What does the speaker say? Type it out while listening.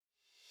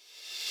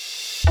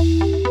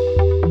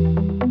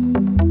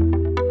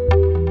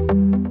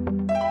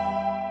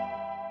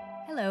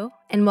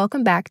and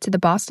welcome back to the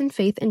Boston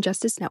Faith and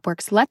Justice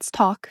Network's Let's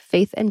Talk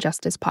Faith and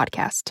Justice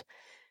podcast.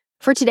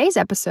 For today's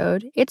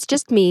episode, it's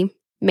just me,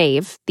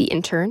 Maeve, the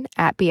intern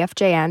at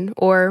BFJN,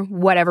 or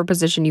whatever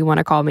position you want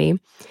to call me.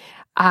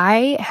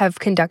 I have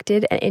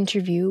conducted an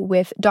interview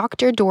with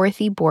Dr.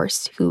 Dorothy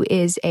Boorse, who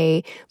is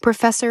a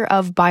professor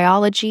of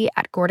biology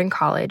at Gordon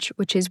College,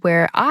 which is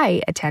where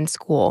I attend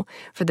school,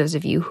 for those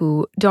of you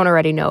who don't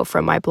already know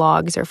from my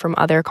blogs or from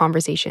other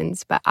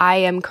conversations. But I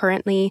am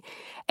currently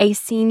a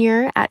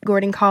senior at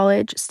Gordon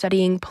College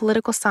studying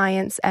political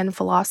science and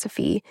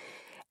philosophy.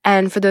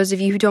 And for those of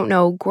you who don't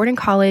know, Gordon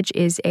College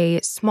is a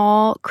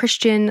small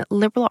Christian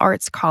liberal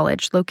arts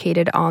college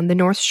located on the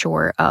North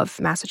Shore of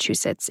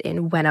Massachusetts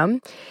in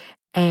Wenham.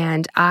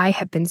 And I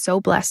have been so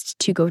blessed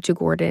to go to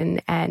Gordon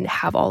and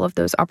have all of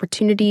those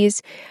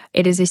opportunities.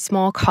 It is a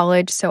small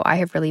college, so I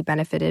have really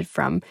benefited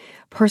from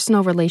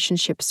personal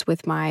relationships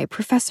with my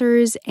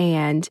professors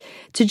and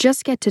to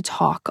just get to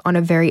talk on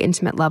a very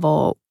intimate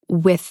level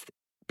with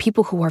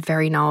people who are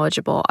very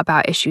knowledgeable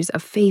about issues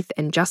of faith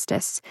and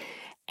justice.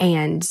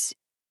 And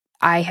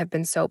I have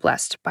been so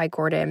blessed by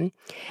Gordon.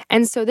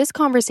 And so this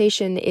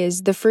conversation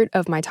is the fruit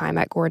of my time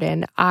at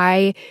Gordon.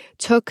 I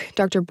took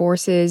Dr.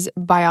 Boorse's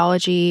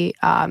biology,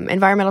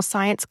 environmental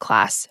science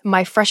class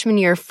my freshman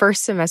year,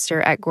 first semester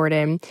at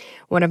Gordon.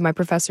 One of my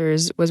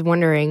professors was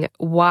wondering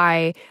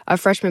why a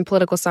freshman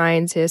political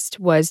scientist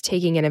was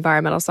taking an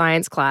environmental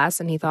science class.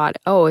 And he thought,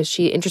 oh, is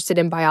she interested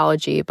in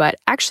biology? But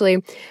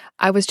actually,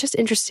 I was just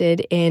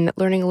interested in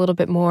learning a little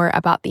bit more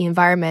about the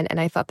environment,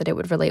 and I thought that it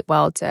would relate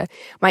well to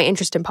my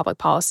interest in public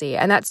policy,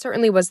 and that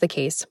certainly was the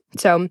case.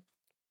 So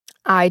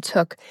I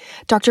took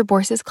Dr.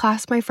 Boorse's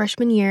class my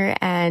freshman year,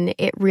 and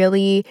it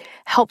really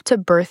helped to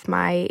birth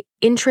my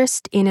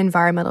interest in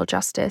environmental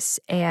justice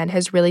and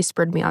has really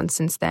spurred me on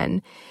since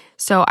then.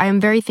 So I am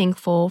very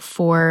thankful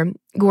for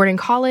Gordon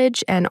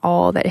College and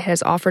all that it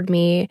has offered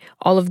me,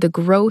 all of the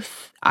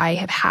growth I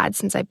have had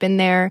since I've been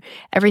there,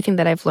 everything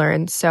that I've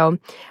learned. So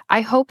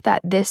I hope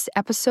that this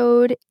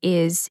episode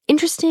is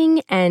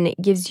interesting and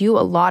gives you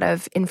a lot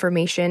of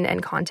information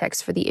and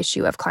context for the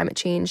issue of climate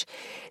change.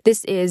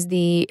 This is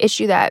the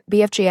issue that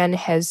BFJN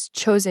has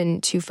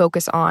chosen to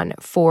focus on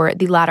for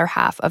the latter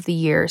half of the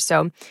year.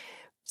 So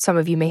some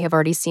of you may have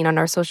already seen on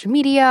our social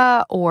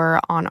media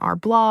or on our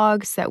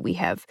blogs that we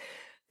have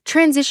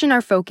transitioned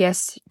our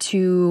focus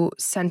to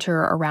center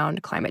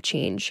around climate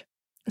change.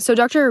 So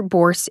Dr.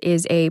 Boorse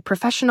is a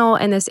professional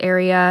in this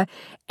area,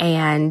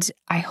 and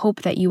I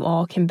hope that you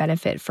all can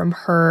benefit from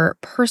her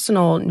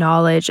personal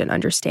knowledge and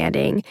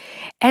understanding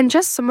and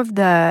just some of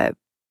the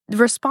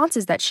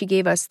responses that she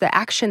gave us, the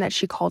action that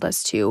she called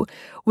us to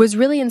was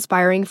really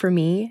inspiring for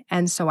me.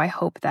 And so I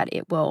hope that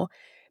it will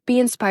be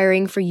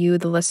inspiring for you,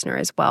 the listener,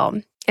 as well.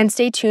 And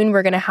stay tuned.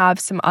 We're going to have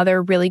some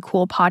other really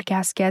cool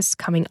podcast guests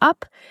coming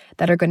up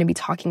that are going to be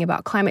talking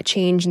about climate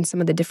change and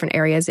some of the different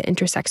areas it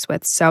intersects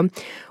with. So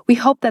we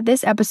hope that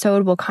this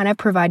episode will kind of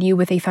provide you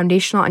with a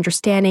foundational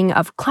understanding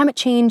of climate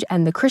change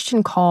and the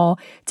Christian call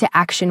to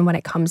action when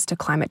it comes to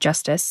climate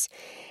justice.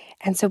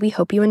 And so we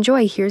hope you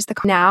enjoy.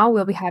 Now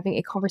we'll be having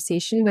a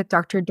conversation with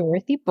Dr.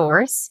 Dorothy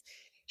Boorse.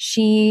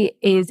 She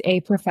is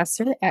a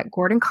professor at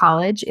Gordon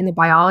College in the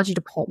biology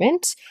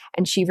department,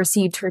 and she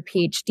received her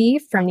PhD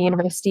from the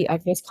University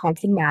of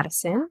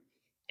Wisconsin-Madison.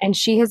 And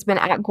she has been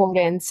at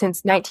Gordon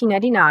since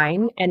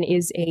 1999 and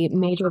is a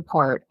major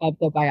part of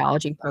the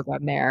biology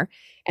program there.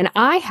 And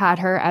I had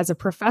her as a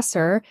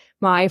professor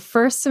my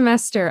first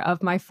semester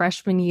of my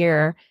freshman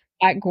year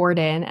at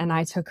Gordon, and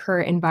I took her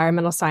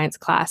environmental science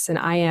class, and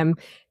I am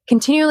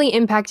continually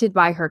impacted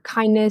by her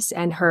kindness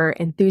and her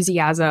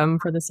enthusiasm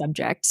for the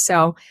subject.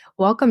 So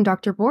welcome,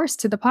 Dr. Boorse,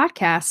 to the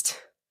podcast.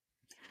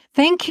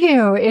 Thank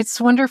you.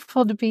 It's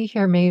wonderful to be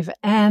here, Maeve.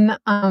 And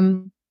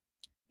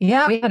we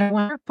had a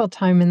wonderful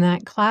time in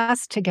that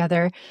class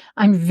together.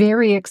 I'm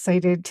very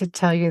excited to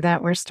tell you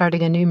that we're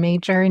starting a new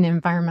major in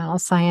environmental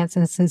science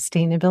and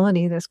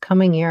sustainability this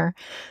coming year.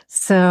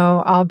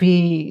 So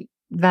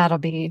that'll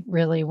be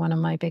really one of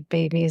my big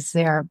babies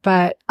there.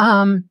 But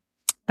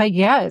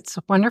yeah, it's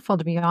wonderful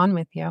to be on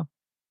with you.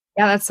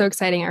 Yeah, that's so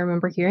exciting. I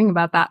remember hearing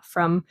about that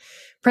from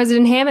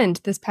President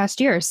Hammond this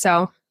past year.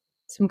 So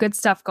some good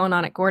stuff going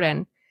on at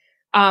Gordon.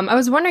 I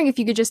was wondering if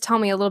you could just tell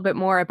me a little bit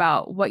more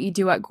about what you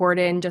do at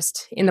Gordon,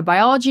 just in the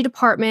biology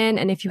department,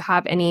 and if you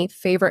have any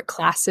favorite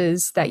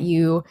classes that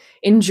you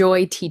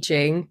enjoy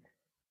teaching.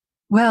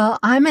 Well,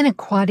 I'm an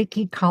aquatic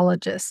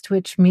ecologist,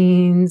 which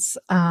means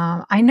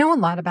I know a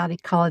lot about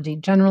ecology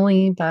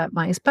generally, but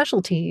my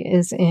specialty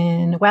is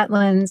in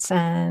wetlands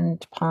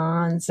and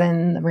ponds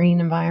and the marine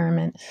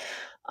environment,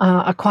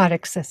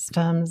 aquatic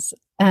systems.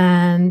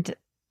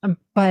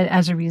 But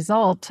as a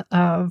result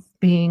of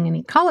being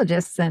an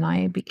ecologist, then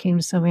I became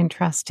so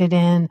interested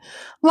in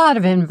a lot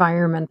of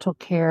environmental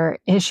care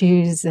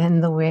issues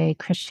and the way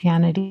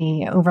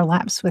Christianity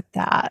overlaps with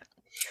that.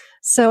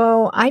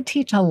 So I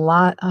teach a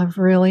lot of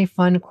really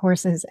fun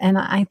courses, and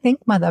I think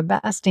the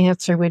best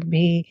answer would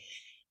be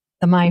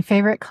my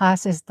favorite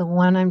class is the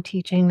one I'm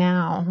teaching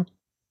now.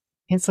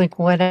 It's like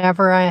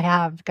whatever I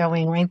have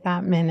going right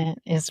that minute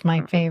is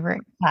my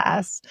favorite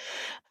class.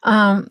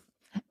 Um,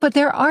 but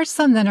there are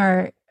some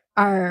that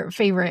are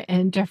favorite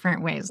in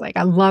different ways. Like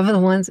I love the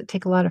ones that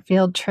take a lot of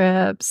field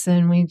trips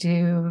and we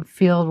do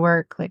field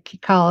work like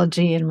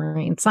ecology and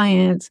marine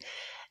science.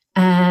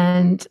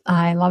 And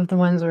I love the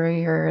ones where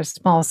you're a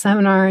small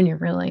seminar and you're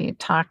really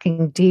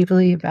talking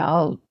deeply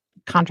about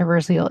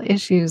controversial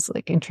issues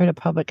like intro to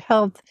public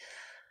health.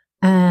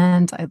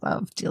 And I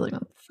love dealing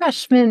with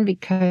freshmen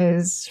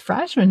because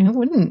freshmen, who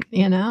wouldn't,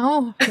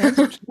 They're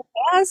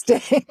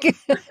fantastic.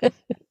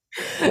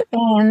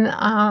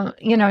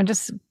 And,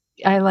 just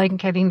I like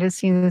getting to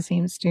see the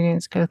same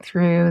students go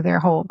through their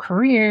whole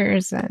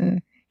careers.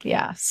 And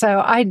yeah, so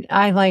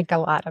I like a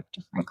lot of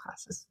different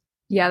classes.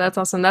 Yeah, that's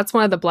awesome. That's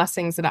one of the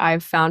blessings that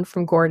I've found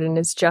from Gordon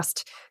is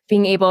just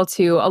being able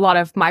to, a lot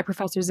of my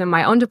professors in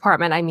my own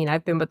department, I mean,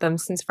 I've been with them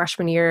since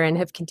freshman year and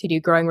have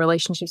continued growing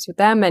relationships with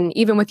them. And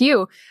even with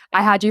you,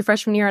 I had you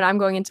freshman year and I'm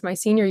going into my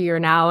senior year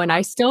now, and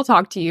I still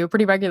talk to you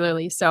pretty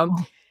regularly. So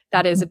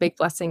that is a big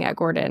blessing at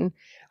Gordon.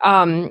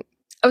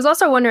 I was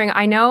also wondering,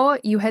 I know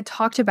you had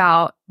talked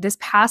about this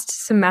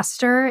past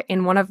semester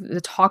in one of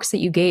the talks that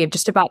you gave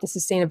just about the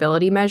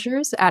sustainability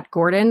measures at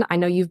Gordon. I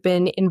know you've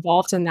been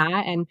involved in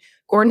that, and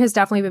Gordon has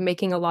definitely been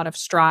making a lot of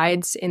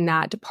strides in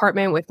that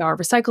department with our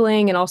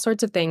recycling and all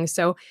sorts of things.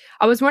 So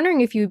I was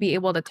wondering if you'd be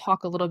able to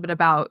talk a little bit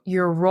about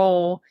your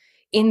role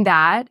in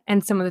that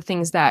and some of the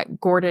things that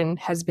Gordon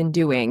has been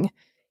doing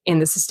in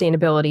the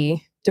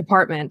sustainability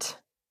department.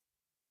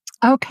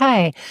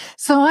 Okay,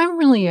 so I'm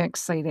really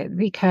excited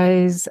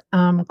because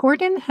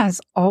Gordon has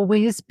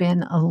always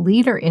been a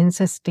leader in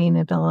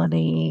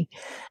sustainability.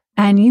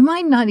 And you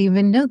might not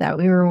even know that.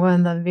 We were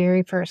one of the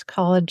very first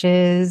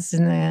colleges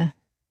in the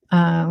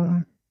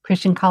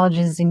Christian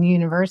colleges and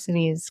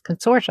universities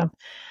consortium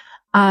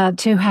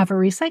to have a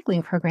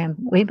recycling program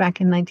way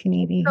back in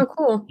 1980, Oh,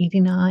 cool.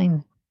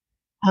 89.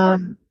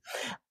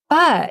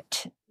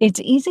 But it's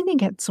easy to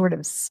get sort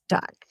of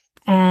stuck.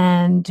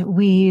 And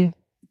we've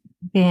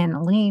been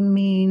a lean,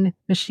 mean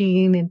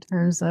machine in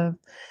terms of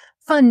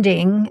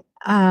funding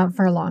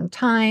for a long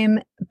time,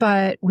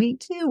 but we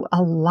do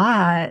a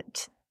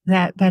lot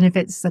that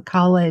benefits the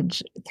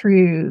college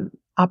through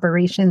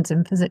operations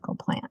and physical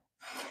plant.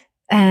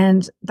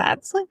 And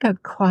that's like a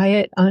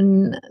quiet,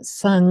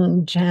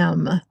 unsung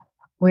gem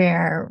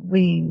where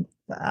we've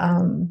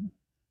done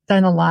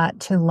a lot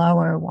to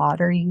lower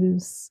water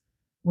use.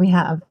 We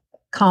have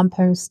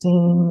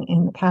composting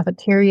in the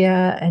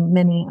cafeteria and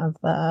many of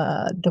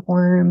the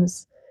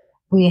dorms.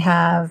 We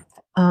have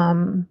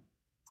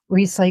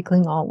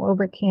recycling all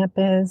over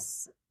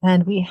campus.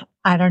 And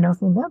I don't know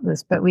if you know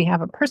this, but we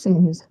have a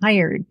person who's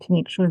hired to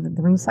make sure that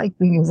the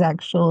recycling is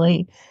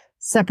actually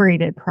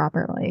separated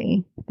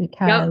properly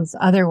because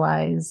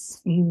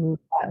otherwise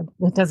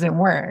it doesn't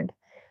work.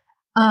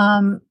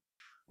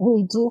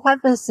 We do have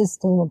a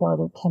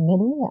sustainability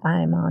committee.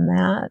 I'm on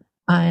that.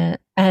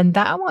 And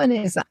that one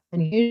is an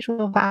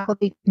unusual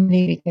faculty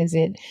committee because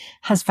it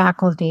has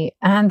faculty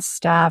and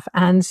staff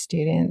and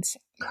students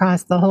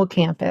across the whole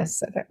campus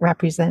that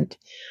represent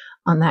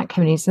on that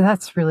committee. So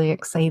that's really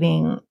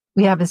exciting.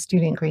 We have a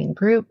student green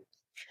group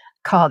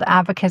called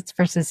Advocates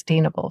for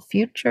Sustainable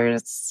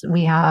Futures.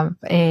 We have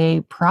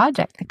a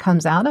project that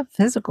comes out of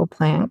physical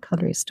plant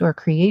called Restore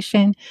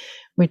Creation,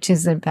 which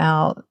is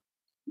about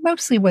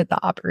mostly what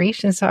the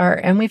operations are.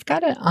 And we've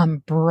got an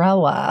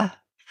umbrella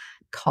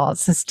called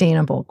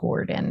Sustainable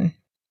Gordon.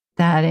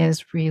 That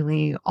is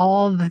really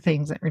all the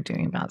things that we're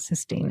doing about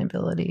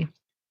sustainability.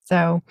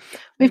 So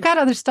we've got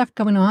other stuff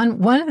going on.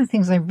 One of the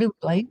things I really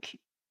like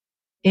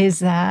is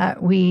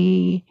that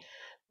we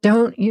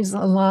don't use a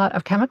lot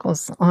of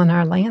chemicals on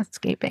our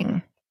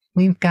landscaping.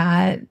 We've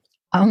got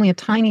only a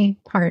tiny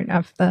part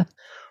of the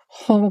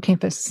whole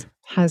campus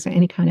has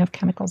any kind of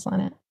chemicals on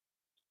it.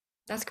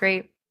 That's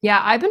great. Yeah,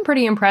 I've been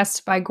pretty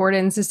impressed by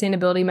Gordon's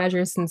sustainability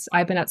measures since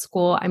I've been at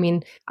school. I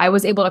mean, I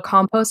was able to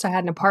compost. I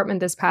had an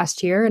apartment this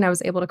past year and I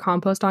was able to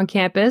compost on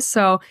campus.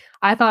 So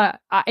I thought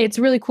it's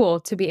really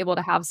cool to be able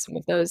to have some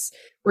of those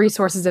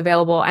resources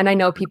available. And I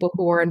know people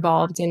who are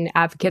involved in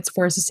Advocates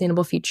for a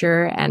Sustainable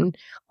Future and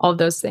all of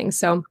those things.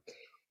 So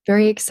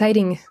very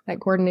exciting that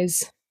Gordon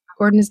has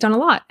done a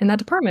lot in that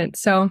department.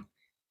 So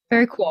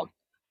very cool.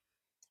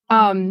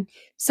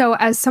 So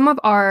as some of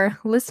our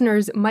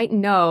listeners might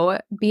know,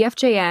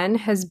 BFJN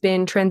has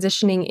been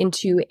transitioning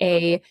into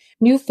a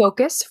new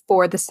focus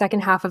for the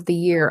second half of the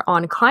year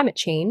on climate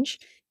change.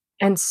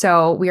 And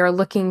so we are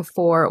looking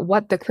for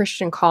what the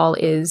Christian call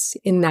is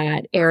in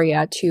that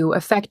area to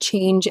affect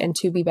change and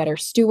to be better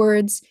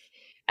stewards.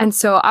 And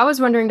so I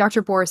was wondering,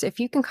 Dr. Boorse, if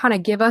you can kind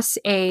of give us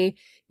a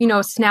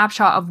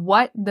snapshot of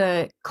what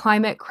the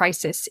climate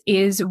crisis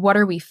is. What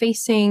are we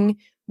facing?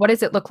 What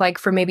does it look like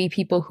for maybe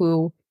people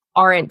who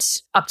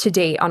aren't up to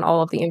date on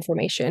all of the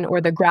information or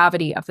the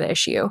gravity of the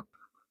issue?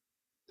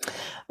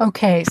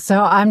 Okay,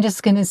 so I'm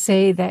just going to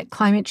say that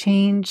climate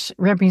change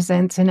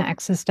represents an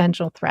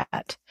existential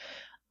threat.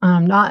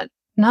 Not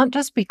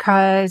just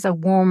because a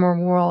warmer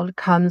world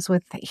comes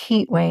with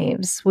heat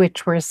waves,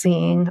 which we're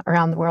seeing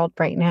around the world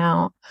right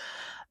now,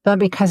 but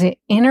because it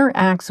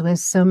interacts with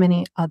so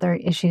many other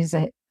issues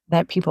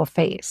that people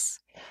face.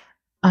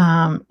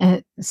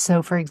 And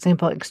so, for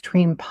example,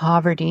 extreme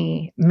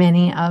poverty,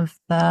 many of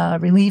the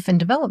relief and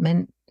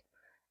development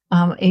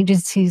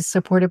agencies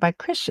supported by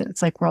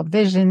Christians, like World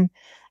Vision,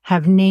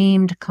 have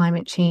named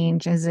climate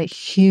change as a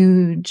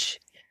huge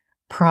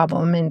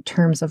problem in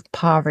terms of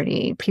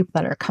poverty. People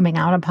that are coming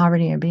out of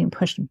poverty are being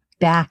pushed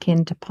back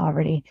into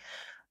poverty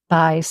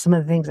by some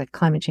of the things that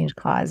climate change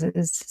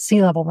causes.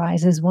 Sea level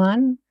rise is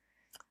one.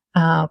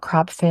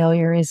 Crop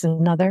failure is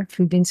another.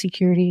 Food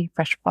insecurity,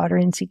 freshwater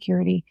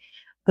insecurity.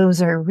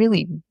 Those are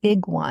really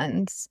big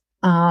ones.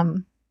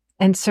 And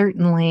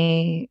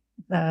certainly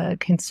the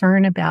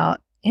concern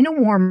about, in a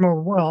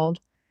warmer world,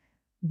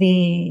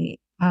 the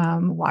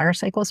water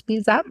cycle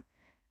speeds up.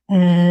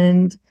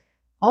 And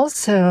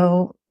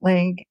also,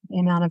 like, the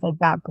amount of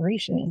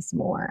evaporation is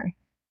more.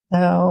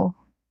 So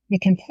you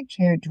can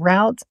picture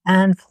droughts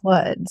and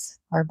floods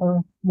are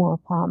both more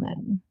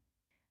common.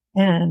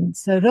 And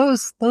so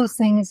those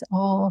things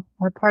all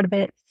are part of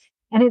it.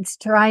 And it's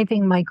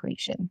driving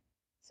migration.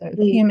 So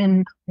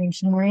human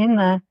migration. We're in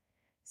the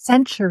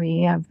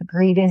century of the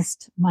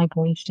greatest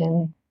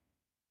migration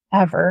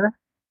ever.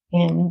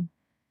 And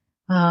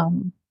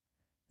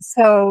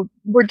so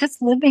we're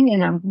just living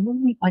in a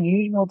really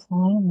unusual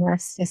time where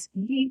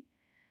society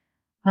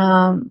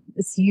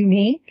it's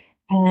unique,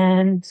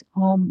 and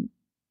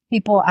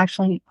people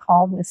actually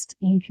call this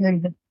time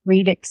period the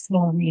Great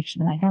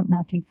Acceleration. I don't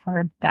know if you've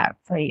heard that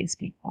phrase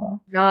before.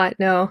 Not,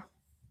 no.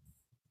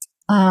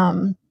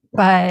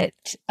 But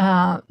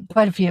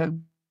if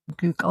you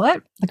Google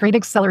it, the Great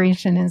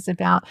Acceleration is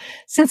about,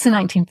 since the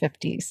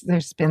 1950s,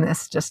 there's been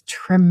this just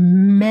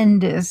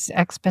tremendous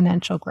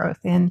exponential growth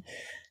in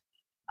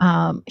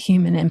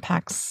human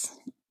impacts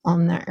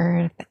on the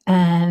earth.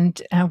 And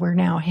we're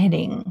now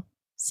hitting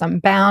some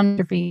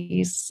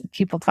boundaries.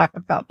 People talk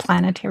about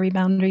planetary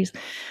boundaries.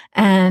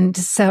 And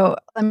so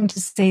let me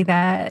just say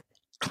that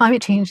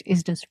climate change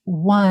is just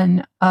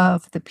one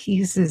of the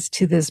pieces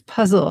to this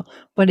puzzle,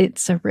 but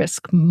it's a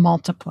risk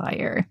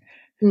multiplier.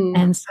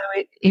 And so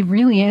it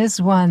really is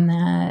one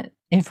that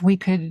if we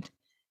could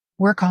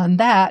work on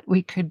that,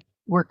 we could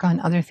work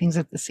on other things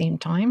at the same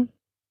time.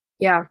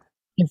 Yeah.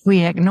 If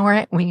we ignore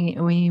it,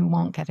 we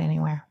won't get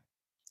anywhere.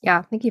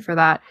 Yeah, thank you for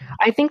that.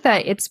 I think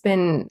that it's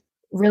been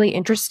really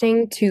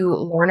interesting to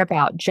learn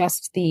about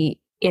just the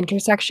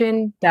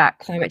intersection that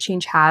climate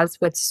change has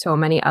with so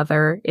many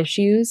other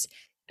issues.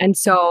 And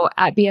so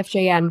at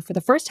BFJN, for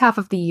the first half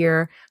of the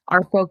year,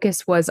 our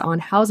focus was on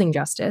housing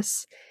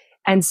justice.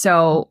 And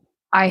so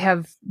I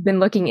have been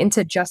looking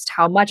into just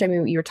how much, I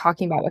mean, you were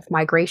talking about with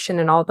migration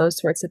and all those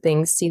sorts of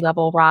things, sea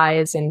level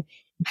rise, and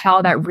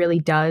how that really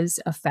does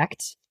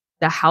affect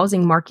the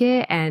housing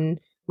market and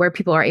where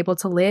people are able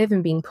to live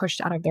and being pushed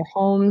out of their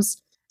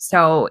homes.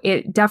 So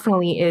it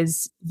definitely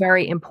is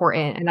very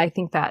important. And I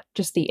think that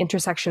just the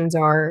intersections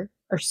are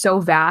so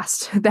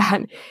vast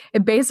that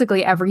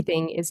basically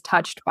everything is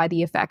touched by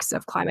the effects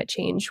of climate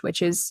change,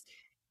 which is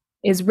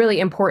really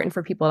important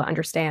for people to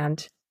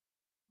understand.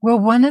 Well,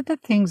 one of the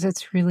things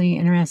that's really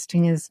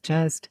interesting is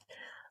just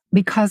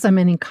because I'm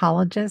an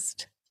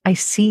ecologist, I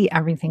see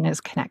everything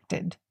as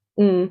connected.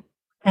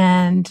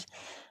 And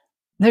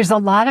there's a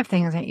lot of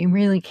things that you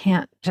really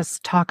can't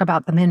just talk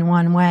about them in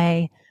one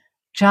way.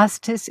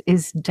 Justice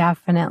is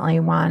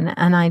definitely one.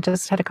 And I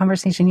just had a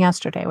conversation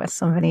yesterday with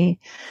somebody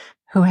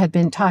who had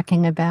been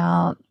talking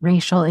about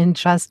racial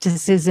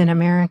injustices in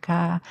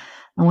America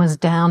and was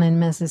down in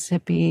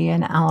Mississippi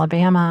and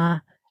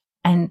Alabama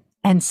and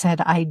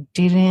said, I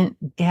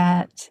didn't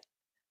get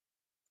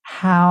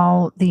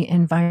how the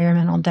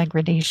environmental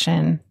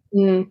degradation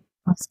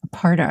was a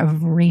part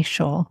of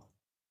racial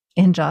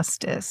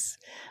injustice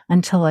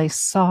until I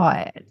saw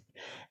it.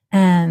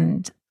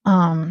 And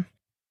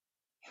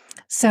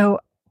so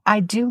I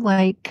do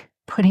like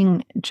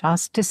putting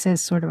justice as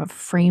sort of a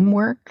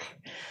framework,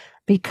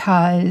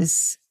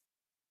 because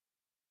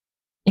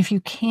if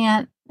you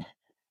can't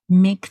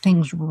make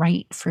things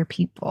right for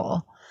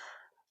people,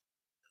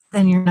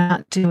 then you're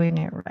not doing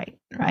it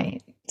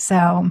right?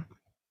 So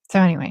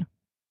anyway.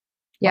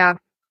 Yeah,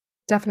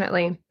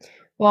 definitely.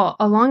 Well,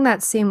 along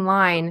that same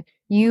line,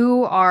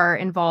 you are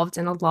involved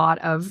in a lot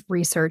of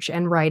research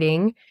and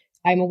writing.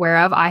 I'm aware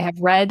of. I have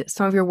read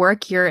some of your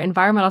work. Your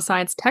environmental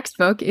science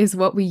textbook is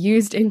what we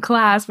used in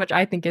class, which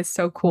I think is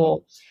so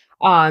cool.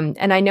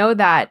 And I know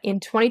that in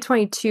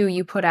 2022,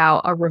 you put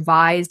out a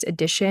revised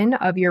edition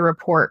of your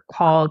report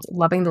called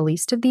Loving the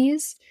Least of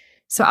These.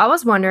 So I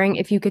was wondering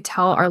if you could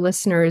tell our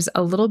listeners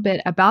a little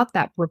bit about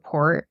that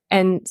report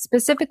and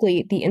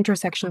specifically the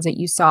intersections that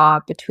you saw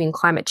between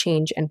climate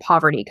change and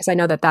poverty, because I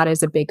know that that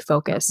is a big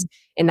focus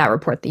in that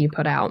report that you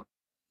put out.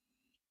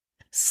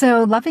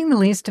 So Loving the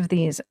Least of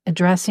These,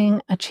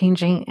 Addressing a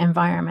Changing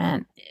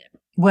Environment,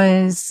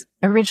 was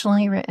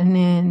originally written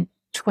in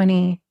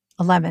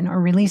 2011 or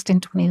released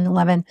in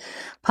 2011,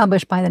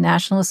 published by the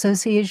National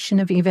Association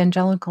of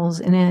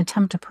Evangelicals in an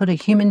attempt to put a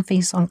human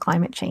face on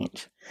climate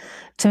change,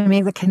 to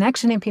make the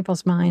connection in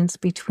people's minds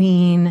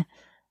between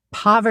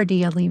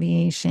poverty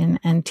alleviation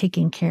and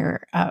taking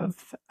care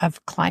of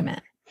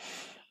climate.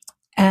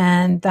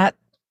 And that,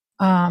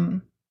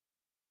 and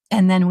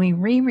then we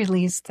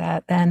re-released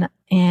that then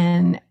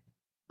in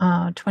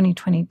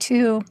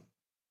 2022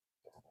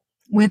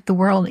 with the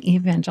World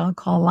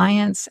Evangelical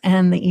Alliance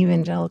and the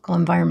Evangelical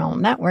Environmental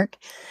Network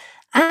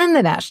and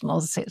the National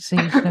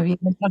Association of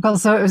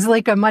Evangelicals. So it was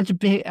like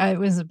it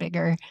was a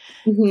bigger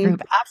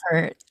group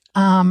effort.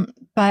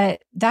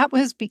 But that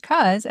was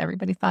because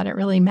everybody thought it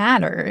really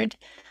mattered.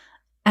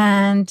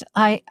 And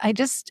I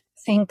just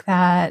think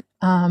that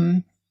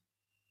a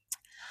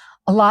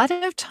lot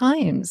of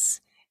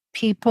times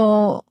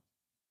people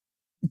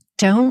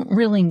don't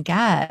really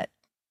get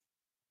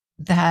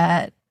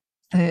that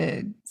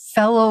the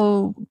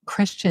fellow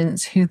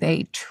Christians who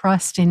they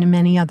trust in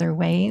many other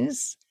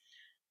ways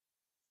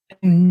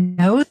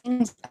know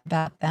things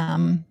about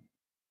them,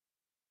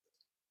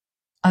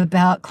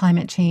 about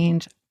climate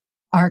change,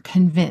 are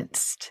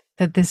convinced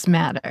that this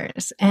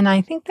matters. And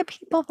I think the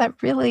people that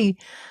really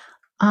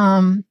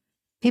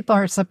people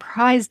are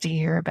surprised to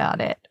hear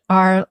about it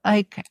are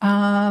like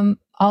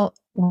all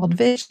World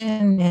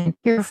Vision and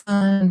Care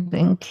Fund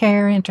and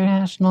Care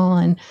International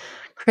and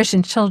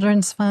Christian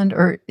Children's Fund,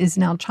 or is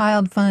now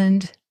Child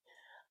Fund.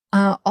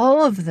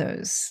 All of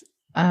those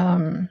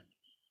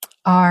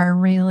are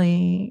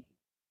really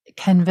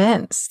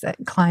convinced that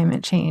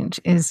climate change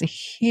is a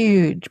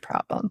huge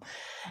problem.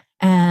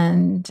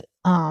 And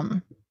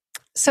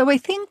so I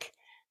think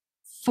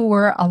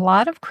for a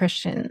lot of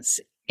Christians,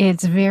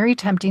 it's very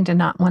tempting to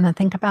not want to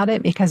think about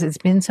it because it's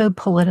been so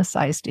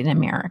politicized in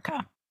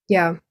America.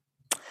 Yeah.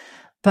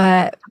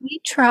 But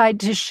we tried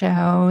to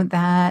show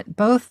that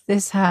both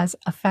this has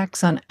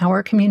effects on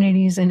our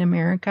communities in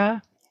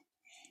America,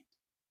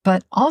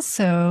 but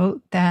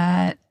also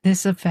that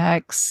this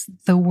affects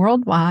the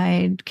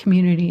worldwide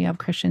community of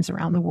Christians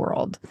around the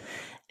world.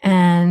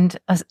 And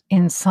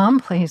in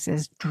some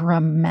places,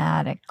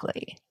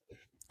 dramatically.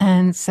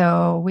 And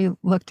so we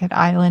looked at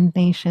island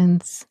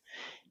nations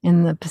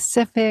in the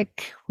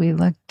Pacific. We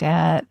looked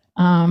at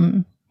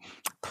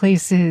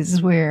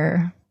places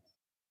where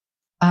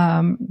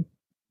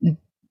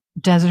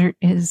desert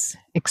is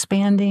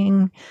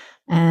expanding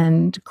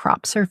and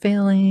crops are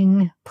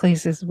failing,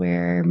 places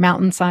where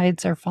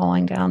mountainsides are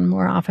falling down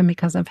more often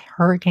because of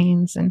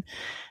hurricanes, and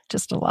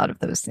just a lot of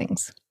those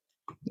things.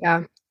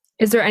 Yeah.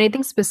 Is there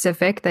anything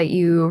specific that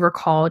you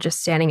recall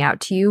just standing out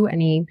to you?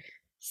 Any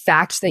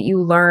fact that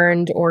you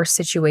learned or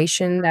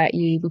situation that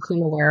you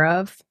became aware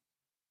of?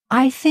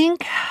 I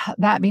think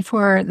that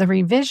before the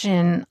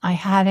revision, I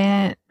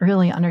hadn't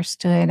really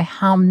understood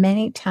how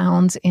many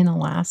towns in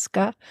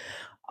Alaska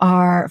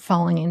are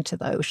falling into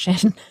the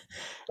ocean.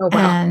 Oh, wow.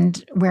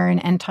 And where an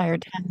entire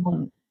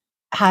town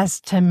has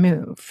to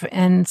move,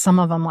 and some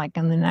of them like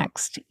in the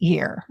next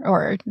year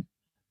or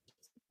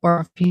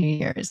a few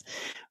years,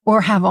 or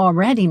have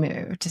already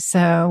moved.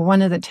 So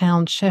one of the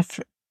towns,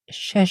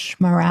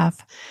 Shishmaref,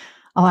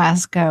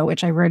 Alaska,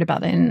 which I wrote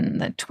about in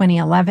the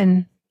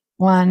 2011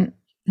 one,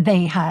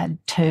 they had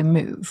to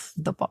move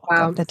the bulk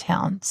of the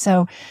town.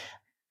 So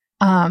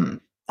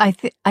I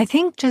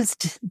think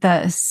just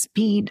the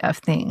speed of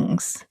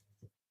things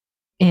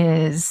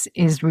is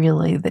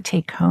really the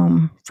take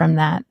home from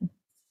that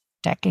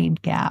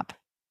decade gap.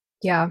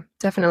 Yeah,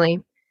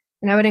 definitely.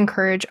 And I would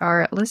encourage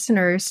our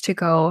listeners to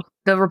go.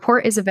 The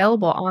report is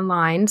available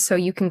online, so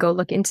you can go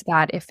look into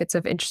that if it's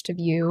of interest of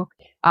you.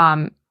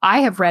 I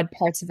have read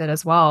parts of it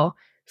as well.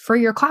 For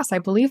your class, I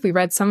believe we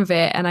read some of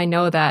it, and I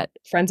know that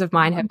friends of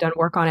mine have done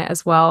work on it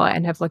as well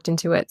and have looked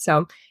into it.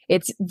 So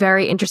it's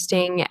very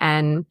interesting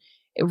and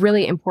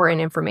really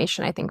important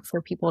information, I think,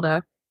 for people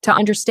to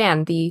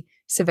understand the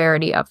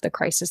severity of the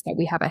crisis that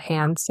we have at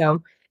hand.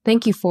 So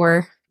thank you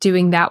for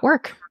doing that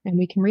work, and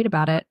we can read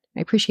about it.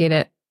 I appreciate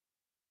it.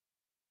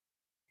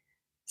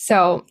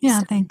 So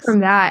yeah, thanks.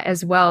 From that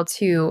as well,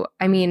 too,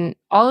 I mean,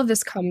 all of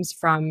this comes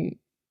from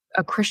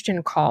a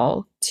Christian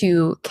call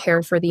to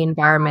care for the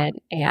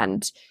environment.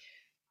 And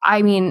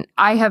I mean,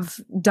 I have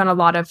done a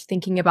lot of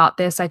thinking about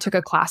this. I took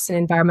a class in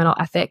environmental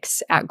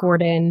ethics at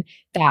Gordon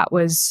that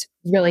was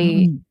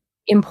really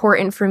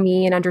important for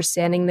me in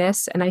understanding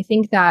this. And I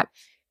think that,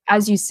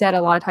 as you said,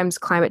 a lot of times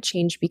climate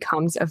change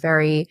becomes a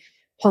very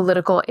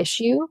political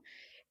issue.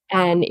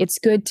 And it's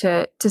good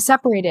to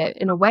separate it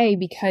in a way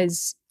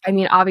because, I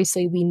mean,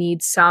 obviously we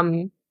need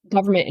some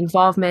government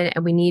involvement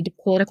and we need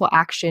political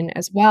action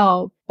as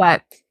well.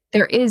 But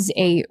there is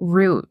a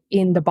root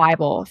in the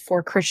Bible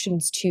for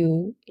Christians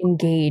to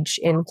engage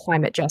in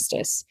climate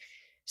justice.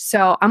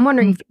 So I'm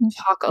wondering if you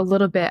can talk a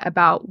little bit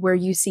about where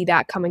you see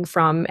that coming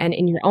from and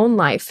in your own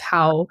life,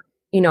 how,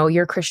 you know,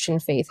 your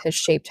Christian faith has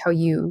shaped how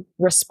you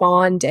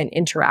respond and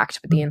interact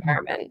with the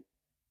environment.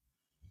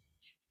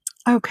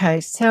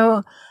 Okay,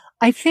 so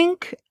I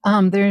think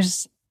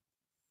there's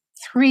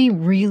three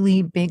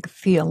really big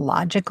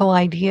theological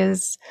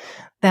ideas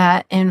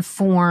that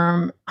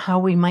inform how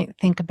we might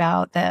think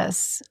about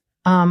this.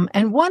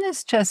 And one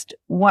is just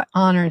what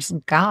honors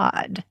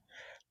God.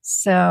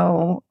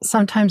 So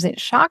sometimes it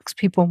shocks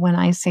people when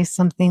I say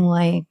something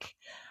like,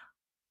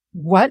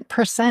 what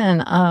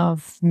percent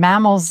of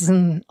mammals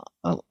on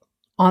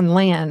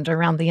land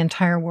around the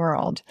entire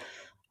world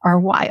are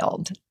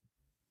wild?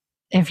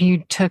 If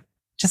you took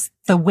just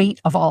the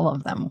weight of all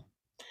of them,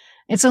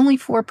 it's only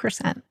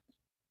 4%.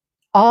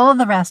 All of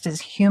the rest is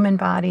human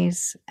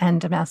bodies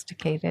and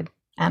domesticated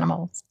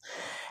animals.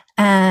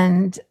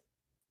 And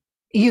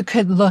you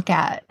could look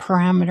at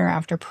parameter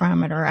after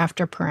parameter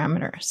after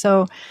parameter.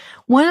 So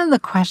one of the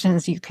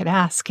questions you could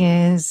ask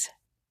is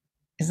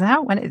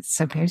that what it's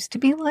supposed to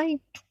be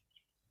like?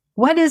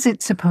 What is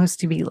it supposed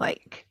to be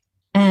like?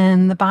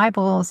 And the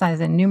Bible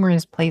says in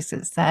numerous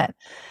places that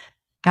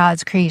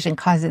God's creation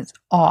causes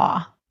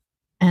awe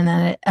and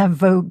that it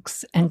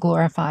evokes and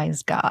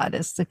glorifies God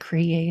as the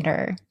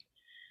creator.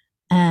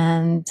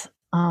 And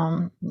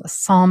the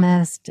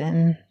psalmist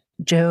and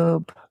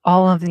Job,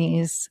 all of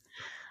these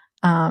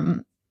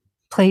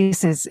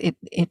places,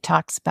 it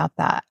talks about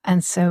that.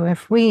 And so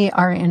if we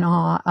are in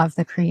awe of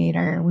the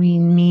creator, we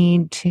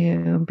need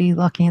to be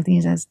looking at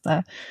these as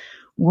the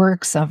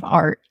works of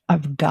art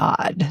of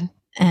God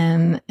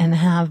and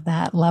have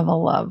that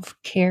level of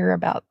care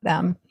about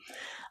them.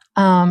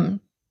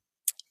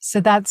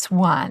 So that's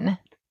one.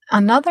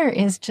 Another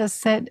is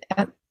just that,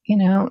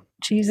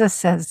 Jesus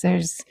says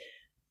there's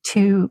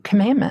 2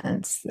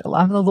 commandments.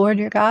 Love the Lord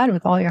your God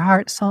with all your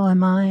heart, soul, and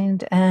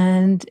mind,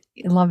 and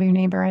love your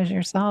neighbor as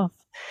yourself.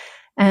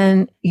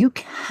 And you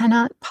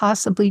cannot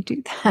possibly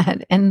do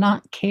that and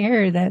not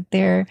care that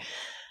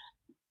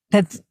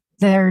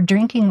their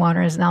drinking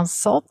water is now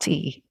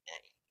salty,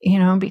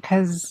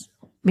 because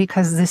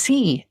the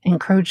sea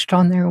encroached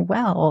on their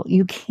well.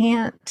 You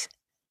can't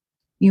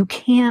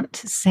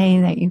say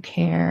that you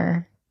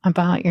care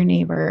about your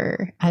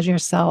neighbor as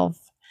yourself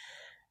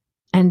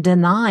and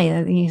deny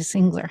that these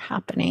things are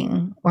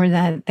happening or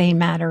that they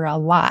matter a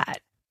lot.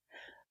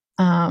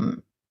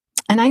 And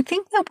I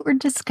think that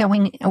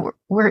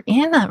we're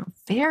in a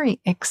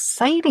very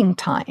exciting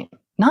time,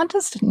 not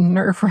just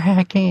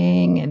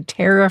nerve-wracking and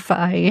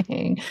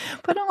terrifying,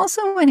 but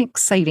also an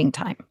exciting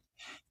time.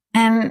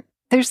 And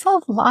there's a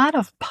lot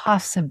of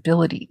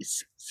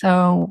possibilities.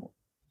 So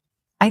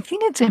I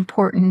think it's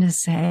important to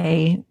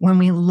say when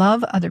we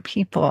love other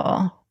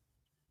people,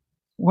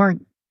 we're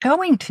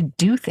going to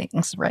do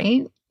things,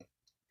 right?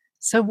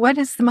 So what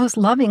is the most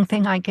loving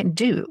thing I can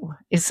do?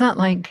 It's not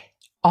like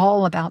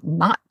all about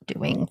not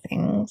doing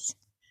things,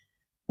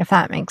 if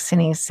that makes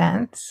any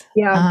sense.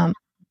 Yeah.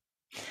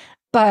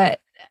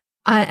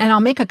 And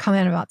I'll make a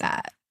comment about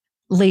that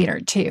later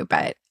too.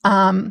 But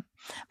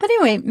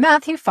anyway,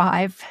 Matthew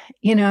 5,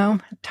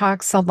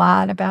 talks a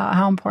lot about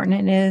how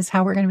important it is,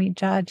 how we're going to be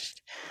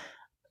judged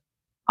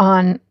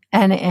on,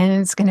 and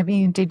it's going to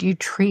be, did you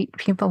treat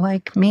people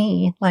like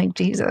me, like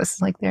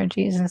Jesus, like their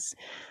Jesus?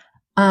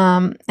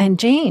 And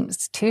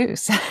James too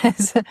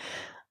says,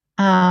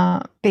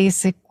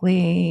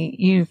 basically,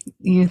 you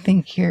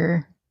think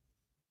you're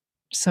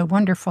so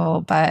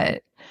wonderful,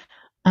 but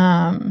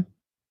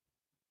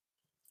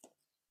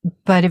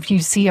if you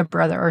see a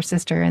brother or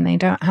sister and they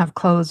don't have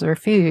clothes or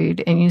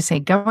food and you say,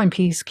 go in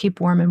peace,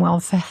 keep warm and well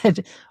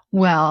fed,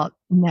 well,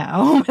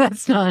 no,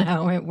 that's not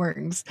how it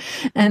works.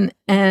 And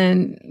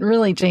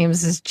really,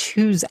 James is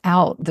chews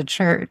out the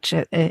church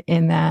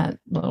in that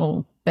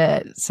little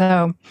bit.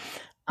 So,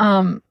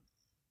 but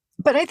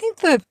I think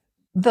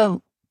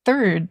the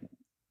third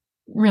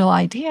real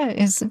idea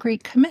is the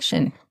Great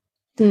Commission.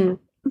 If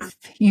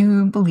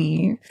you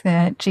believe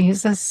that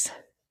Jesus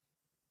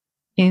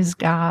is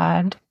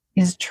God,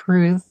 is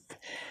truth,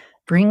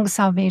 brings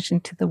salvation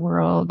to the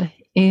world,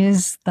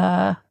 is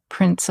the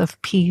Prince of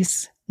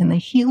Peace and the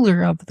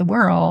healer of the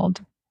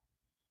world,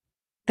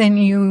 then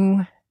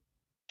you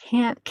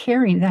can't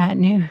carry that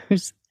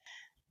news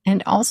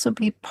and also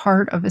be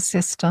part of a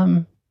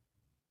system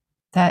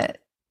that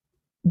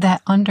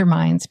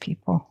undermines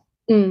people.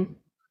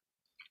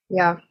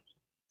 Yeah.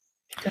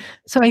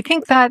 So I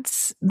think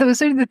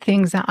those are the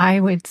things that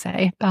I would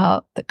say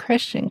about the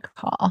Christian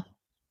call.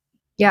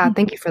 Yeah,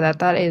 thank you for that.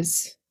 That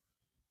is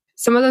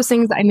some of those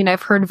things. I mean,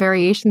 I've heard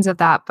variations of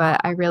that,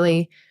 but I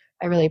really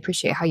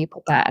appreciate how you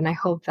put that. And I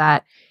hope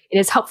that it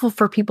is helpful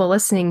for people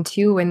listening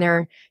too when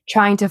they're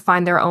trying to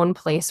find their own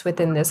place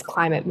within this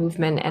climate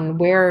movement and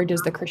where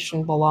does the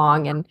Christian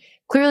belong. And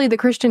clearly the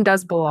Christian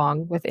does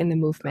belong within the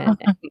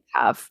movement. And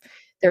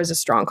there's a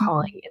strong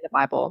calling in the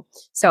Bible.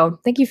 So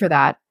thank you for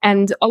that.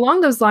 And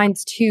along those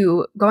lines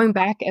too, going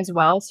back as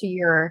well to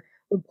your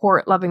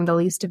report, Loving the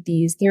Least of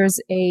These, there's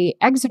a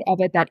excerpt of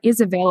it that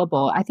is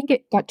available. I think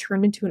it got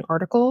turned into an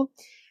article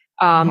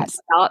Yes.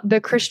 about the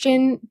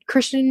Christian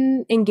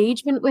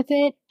engagement with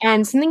it.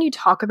 And something you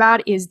talk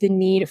about is the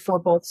need for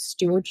both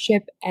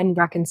stewardship and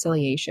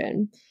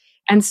reconciliation.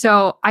 And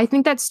so I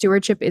think that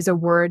stewardship is a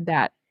word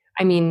that,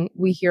 I mean,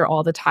 we hear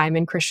all the time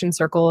in Christian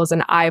circles,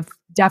 and I've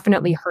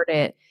definitely heard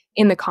it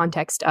in the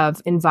context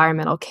of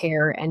environmental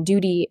care and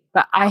duty,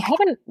 but I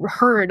haven't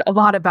heard a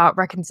lot about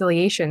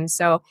reconciliation.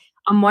 So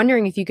I'm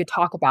wondering if you could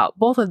talk about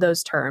both of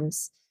those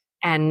terms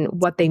and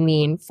what they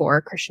mean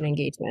for Christian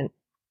engagement.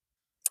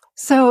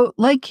 So,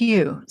 like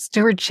you,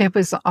 stewardship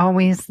is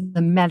always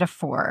the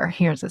metaphor.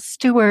 Here's a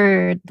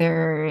steward,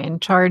 they're in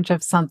charge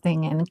of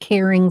something and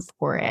caring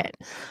for it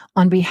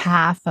on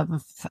behalf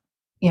of,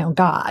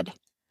 God.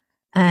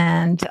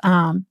 And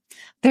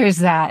there's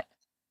those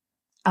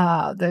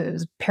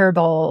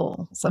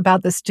parables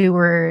about the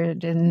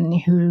steward and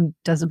who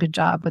does a good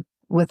job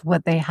with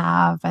what they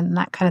have and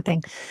that kind of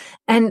thing.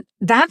 And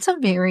that's a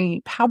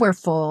very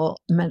powerful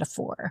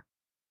metaphor.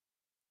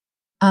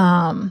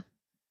 Um,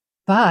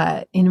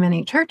 But in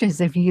many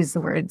churches, if you use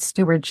the word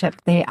stewardship,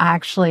 they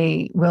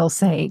actually will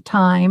say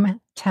time,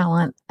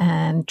 talent,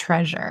 and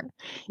treasure.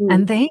 Mm.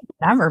 And they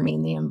never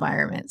mean the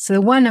environment.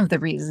 So, one of the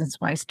reasons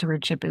why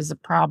stewardship is a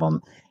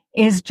problem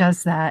is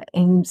just that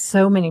in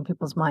so many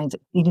people's minds,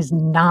 it is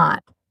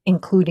not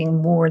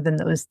including more than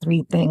those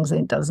three things.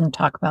 It doesn't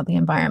talk about the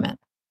environment.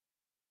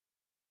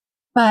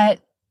 But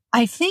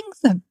I think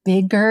the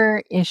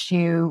bigger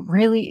issue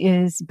really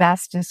is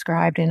best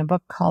described in a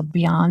book called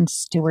Beyond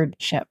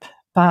Stewardship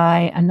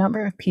by a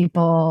number of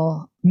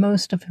people,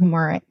 most of whom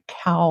are at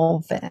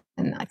Calvin.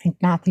 And I think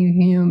Matthew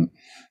Hume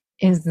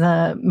is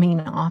the main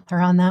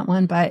author on that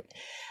one. But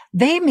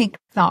they make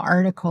the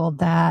article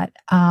that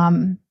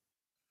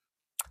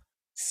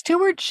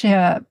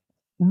stewardship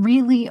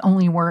really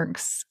only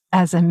works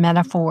as a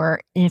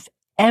metaphor if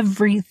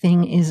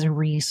everything is a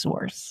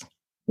resource.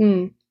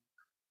 Mm.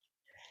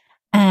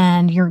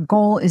 And your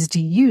goal is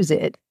to use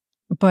it,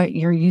 but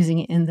you're using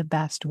it in the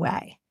best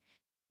way.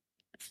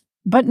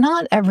 But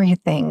not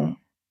everything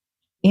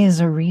is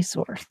a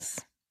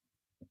resource.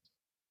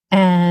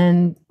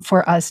 And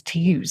for us to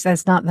use,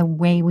 that's not the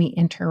way we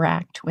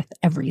interact with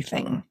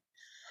everything.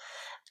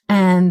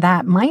 And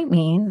that might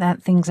mean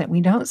that things that we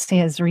don't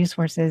see as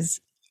resources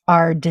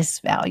are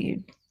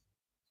disvalued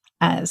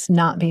as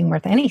not being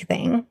worth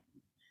anything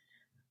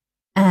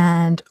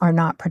and are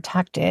not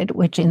protected,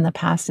 which in the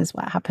past is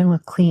what happened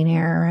with clean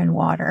air and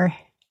water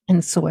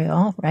and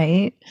soil,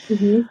 right?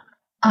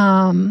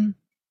 Mm-hmm.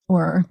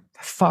 Or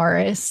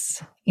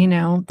forests,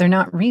 they're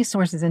not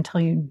resources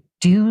until you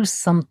do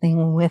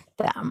something with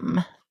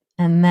them.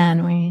 And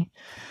then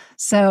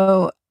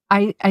so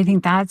I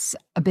think that's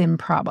been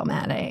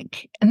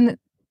problematic. And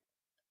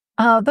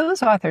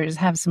those authors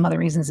have some other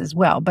reasons as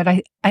well, but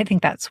I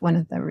think that's one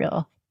of the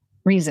real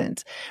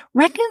reasons.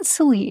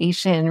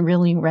 Reconciliation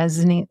really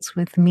resonates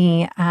with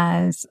me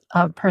as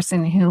a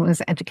person who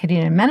was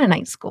educated in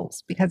Mennonite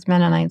schools because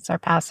Mennonites are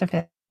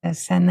pacifists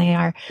and they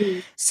are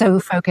Mm. so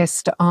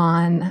focused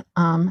on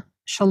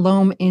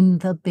shalom in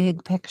the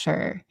big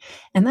picture.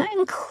 And that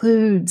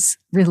includes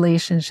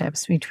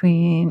relationships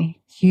between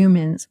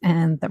humans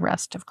and the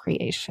rest of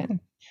creation.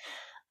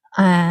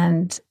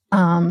 And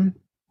when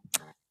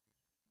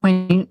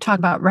you talk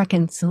about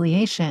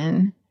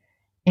reconciliation,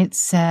 it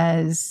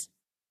says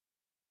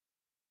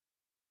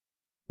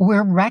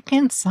we're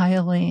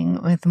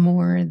reconciling with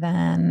more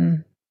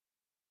than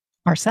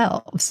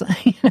ourselves.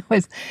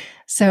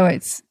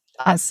 It's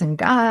us and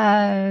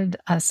God,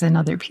 us and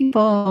other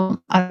people,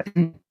 us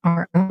and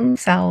our own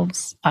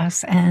selves,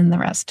 us and the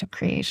rest of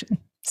creation.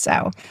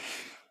 So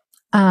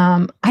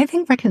I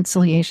think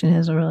reconciliation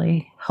is a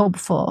really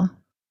hopeful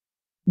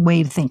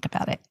way to think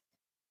about it.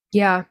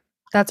 Yeah,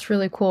 that's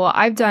really cool.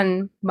 I've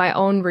done my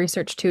own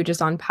research too,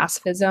 just on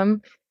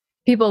pacifism.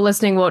 People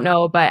listening won't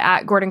know, but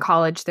at Gordon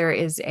College, there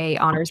is a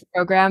honors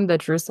program, the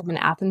Jerusalem and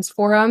Athens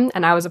Forum,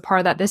 and I was a part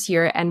of that this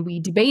year, and we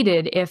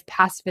debated if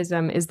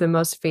pacifism is the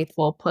most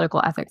faithful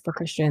political ethic for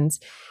Christians.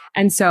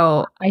 And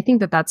so I think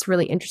that that's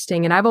really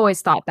interesting. And I've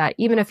always thought that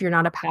even if you're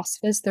not a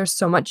pacifist, there's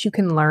so much you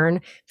can learn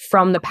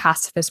from the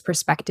pacifist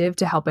perspective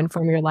to help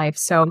inform your life.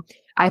 So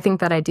I think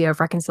that idea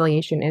of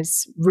reconciliation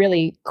is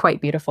really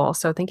quite beautiful.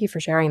 So thank you for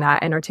sharing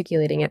that and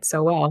articulating it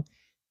so well.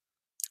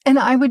 And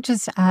I would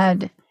just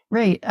add,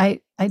 right,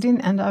 I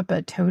didn't end up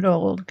a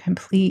total,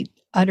 complete,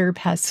 utter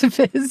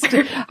pacifist.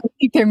 I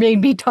think there may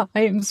be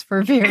times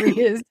for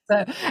various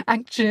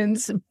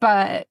actions,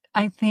 but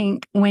I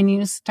think when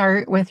you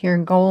start with your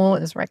goal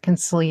as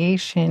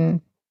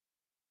reconciliation,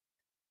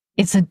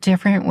 it's a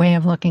different way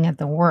of looking at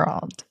the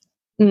world.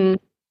 Mm.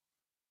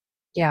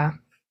 Yeah,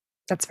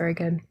 that's very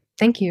good.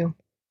 Thank you.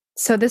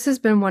 So this has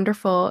been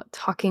wonderful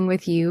talking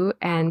with you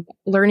and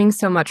learning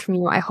so much from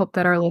you. I hope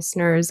that our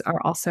listeners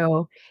are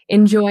also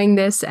enjoying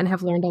this and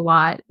have learned a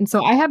lot. And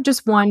so I have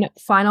just one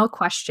final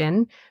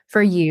question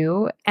for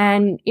you.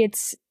 And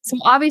it's so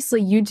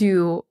obviously you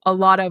do a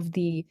lot of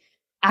the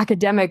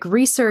academic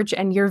research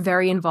and you're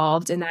very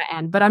involved in that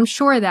end, but I'm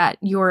sure that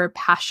your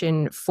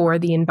passion for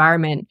the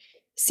environment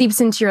seeps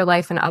into your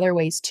life in other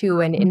ways too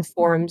and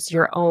informs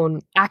your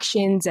own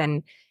actions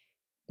and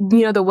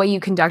the way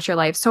you conduct your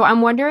life. So I'm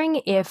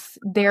wondering if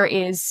there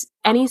is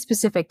any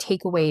specific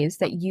takeaways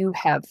that you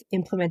have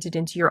implemented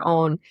into your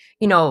own,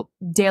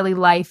 daily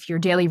life, your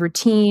daily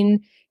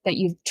routine, that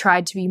you've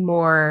tried to be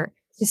more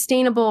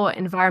sustainable,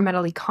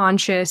 environmentally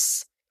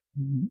conscious,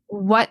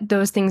 what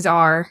those things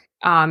are.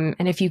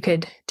 And if you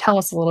could tell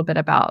us a little bit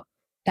about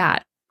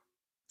that.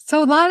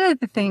 So a lot of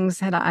the things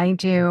that I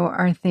do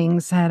are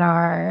things that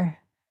are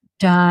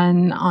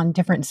done on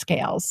different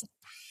scales.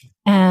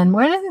 And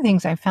one of the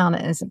things I found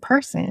as a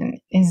person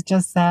is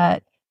just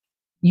that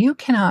you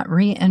cannot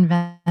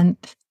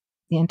reinvent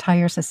the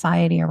entire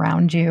society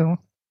around you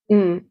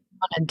Mm.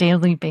 on a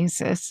daily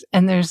basis.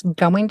 And there's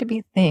going to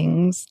be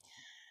things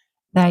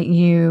that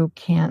you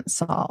can't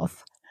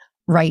solve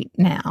right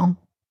now.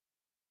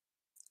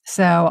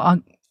 So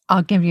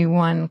I'll give you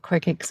one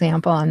quick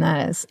example, and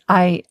that is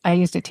I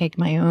used to take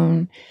my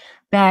own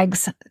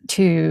bags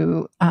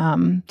to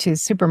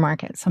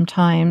supermarkets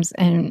sometimes,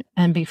 and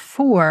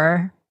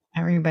before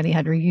everybody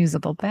had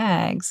reusable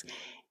bags,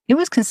 it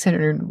was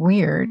considered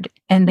weird,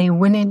 and they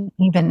wouldn't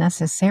even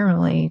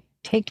necessarily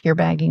take your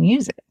bag and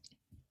use it.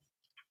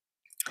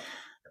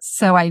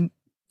 So I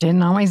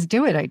didn't always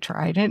do it. I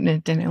tried it and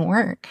it didn't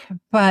work.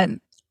 But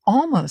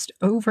almost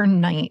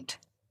overnight,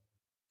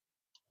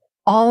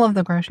 all of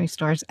the grocery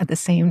stores at the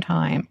same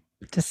time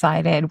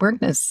decided we're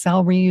going to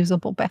sell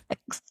reusable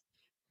bags.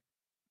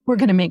 We're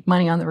going to make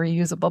money on the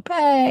reusable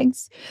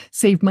bags,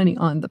 save money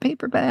on the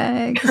paper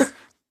bags,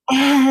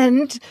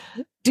 and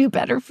do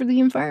better for the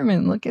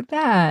environment. Look at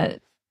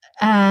that.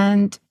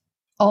 And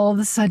all of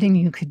a sudden,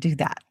 you could do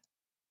that.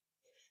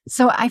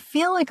 So I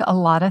feel like a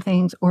lot of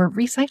things, or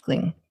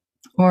recycling,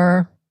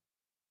 or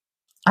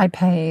I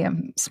pay a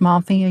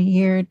small fee a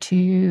year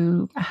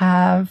to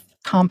have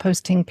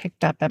composting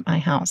picked up at my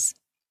house.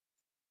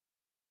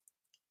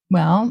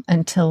 Well,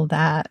 until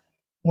that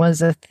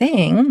was a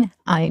thing,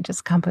 I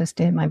just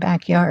composted in my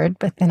backyard,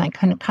 but then I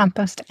couldn't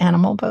compost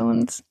animal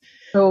bones.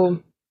 Oh,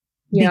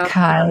 yeah.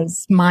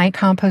 Because my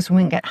compost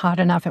wouldn't get hot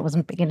enough. It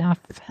wasn't big enough.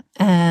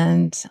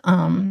 And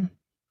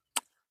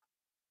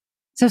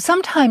so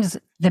sometimes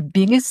the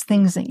biggest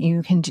things that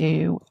you can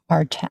do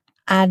are to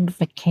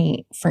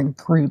advocate for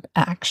group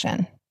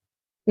action.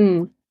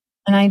 Mm.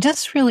 And I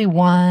just really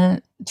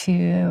want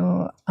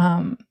to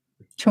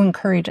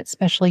encourage,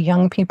 especially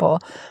young people,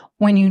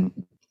 when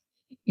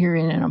you're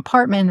in an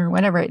apartment or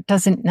whatever, it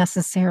doesn't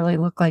necessarily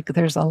look like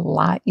there's a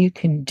lot you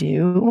can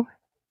do,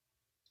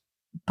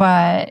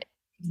 but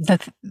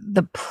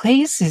the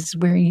places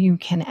where you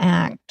can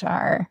act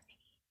are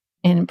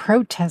in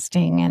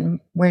protesting and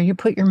where you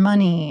put your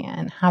money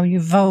and how you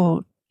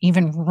vote,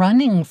 even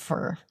running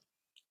for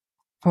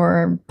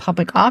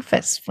public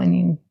office when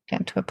you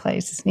get to a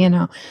place,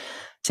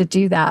 to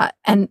do that.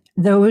 And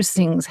those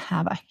things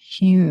have a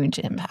huge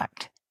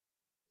impact.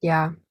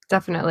 Yeah,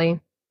 definitely.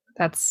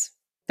 That's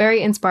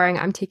very inspiring.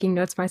 I'm taking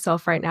notes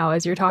myself right now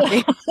as you're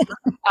talking.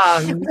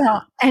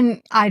 Well,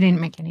 and I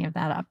didn't make any of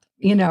that up.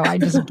 I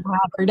just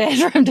gathered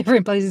it from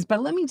different places.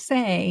 But let me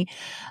say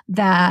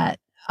that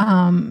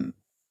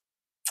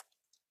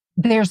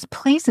there's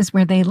places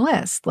where they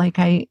list, like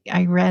I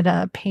read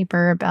a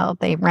paper about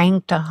they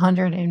ranked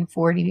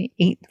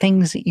 148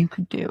 things that you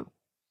could do.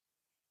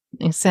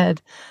 They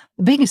said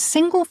the biggest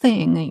single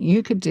thing that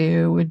you could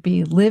do would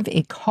be live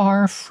a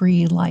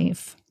car-free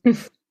life.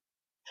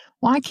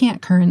 Well, I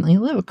can't currently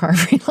live a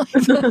car-free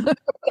life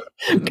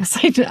because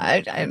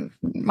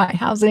my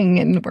housing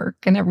and work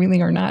and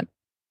everything are not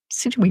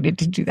situated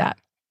to do that.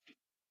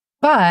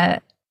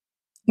 But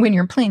when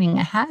you're planning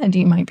ahead,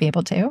 you might be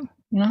able to,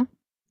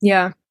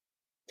 Yeah.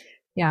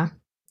 Yeah,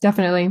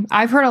 definitely.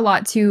 I've heard a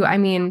lot too. I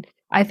mean,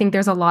 I think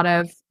there's a lot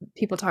of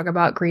people talk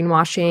about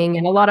greenwashing,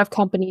 and a lot of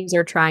companies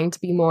are trying to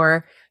be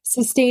more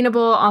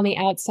sustainable on the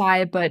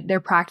outside, but their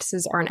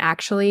practices aren't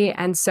actually.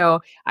 And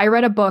so I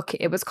read a book.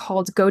 It was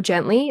called Go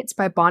Gently. It's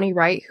by Bonnie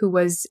Wright, who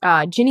was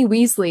Ginny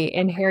Weasley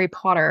in Harry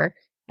Potter,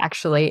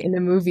 actually, in the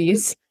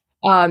movies.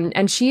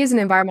 And she is an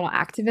environmental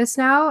activist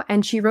now,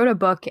 and she wrote a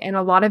book, and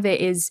a lot of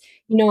it is,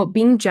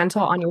 being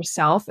gentle on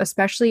yourself,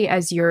 especially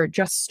as you're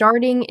just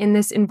starting in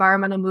this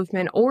environmental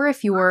movement, or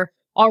if you're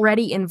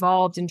already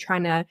involved in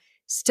trying to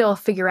still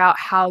figure out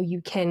how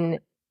you can,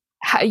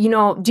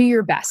 do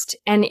your best.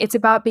 And it's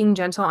about being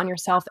gentle on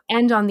yourself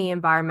and on the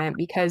environment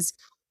because,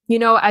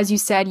 as you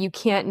said, you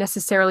can't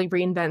necessarily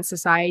reinvent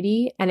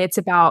society, and it's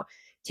about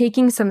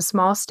taking some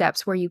small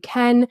steps where you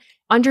can,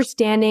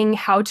 understanding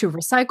how to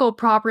recycle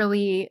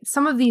properly,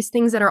 some of these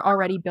things that are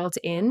already built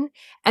in,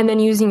 and then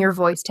using your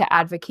voice to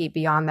advocate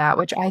beyond that,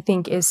 which I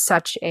think is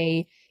such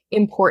a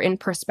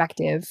important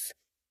perspective.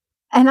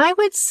 And I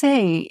would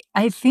say,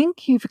 I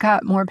think you've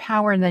got more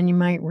power than you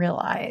might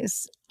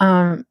realize,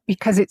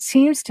 because it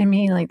seems to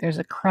me like there's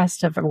a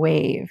crest of a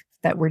wave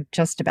that we're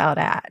just about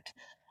at,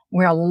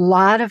 where a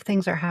lot of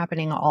things are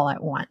happening all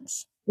at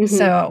once. Mm-hmm.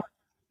 So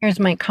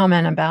here's my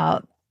comment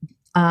about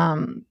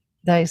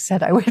that I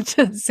said I would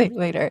say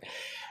later.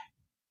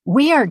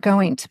 We are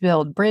going to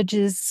build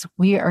bridges.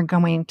 We're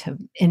going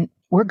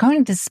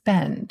to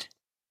spend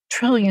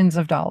trillions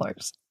of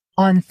dollars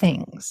on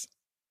things.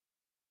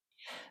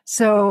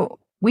 So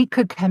we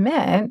could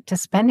commit to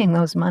spending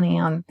those money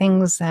on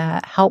things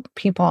that help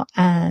people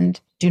and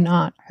do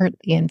not hurt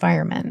the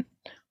environment.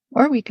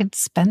 Or we could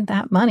spend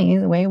that money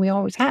the way we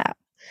always have.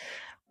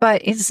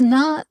 But it's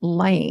not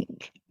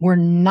like we're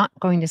not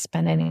going to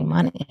spend any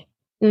money.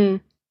 Mm.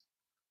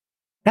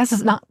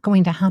 That's not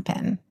going to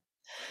happen.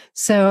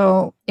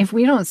 So if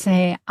we don't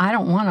say, I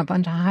don't want a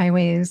bunch of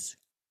highways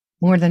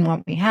more than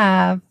what we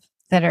have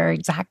that are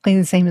exactly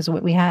the same as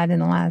what we had in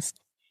the last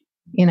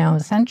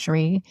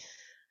century,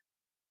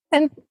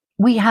 then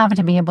we have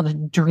to be able to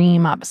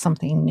dream up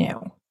something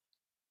new.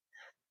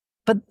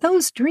 But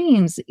those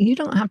dreams, you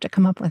don't have to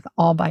come up with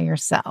all by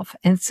yourself.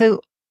 And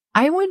so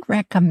I would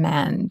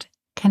recommend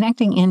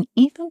connecting in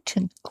even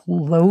to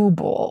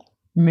global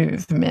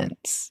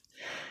movements.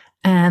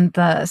 And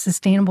the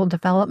Sustainable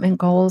Development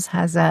Goals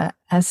has a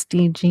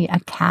SDG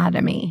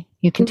Academy.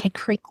 You can take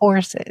free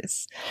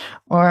courses,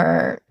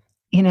 or,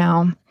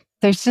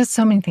 there's just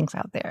so many things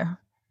out there.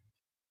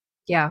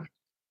 Yeah,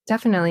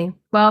 definitely.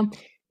 Well,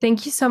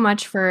 thank you so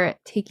much for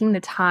taking the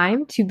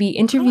time to be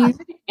interviewed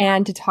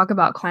and to talk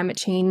about climate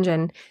change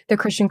and the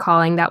Christian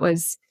calling. That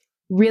was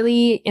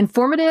really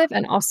informative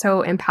and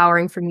also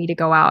empowering for me to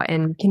go out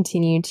and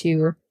continue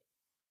to,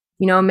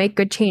 make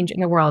good change in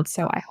the world.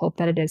 So I hope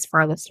that it is for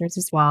our listeners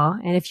as well.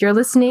 And if you're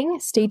listening,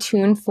 stay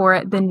tuned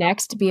for the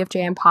next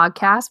BFJM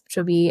podcast, which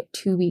will be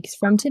 2 weeks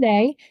from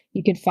today.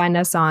 You can find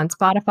us on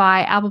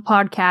Spotify, Apple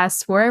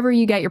Podcasts, wherever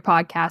you get your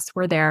podcasts,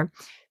 we're there.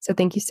 So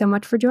thank you so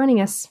much for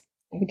joining us.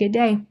 Have a good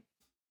day.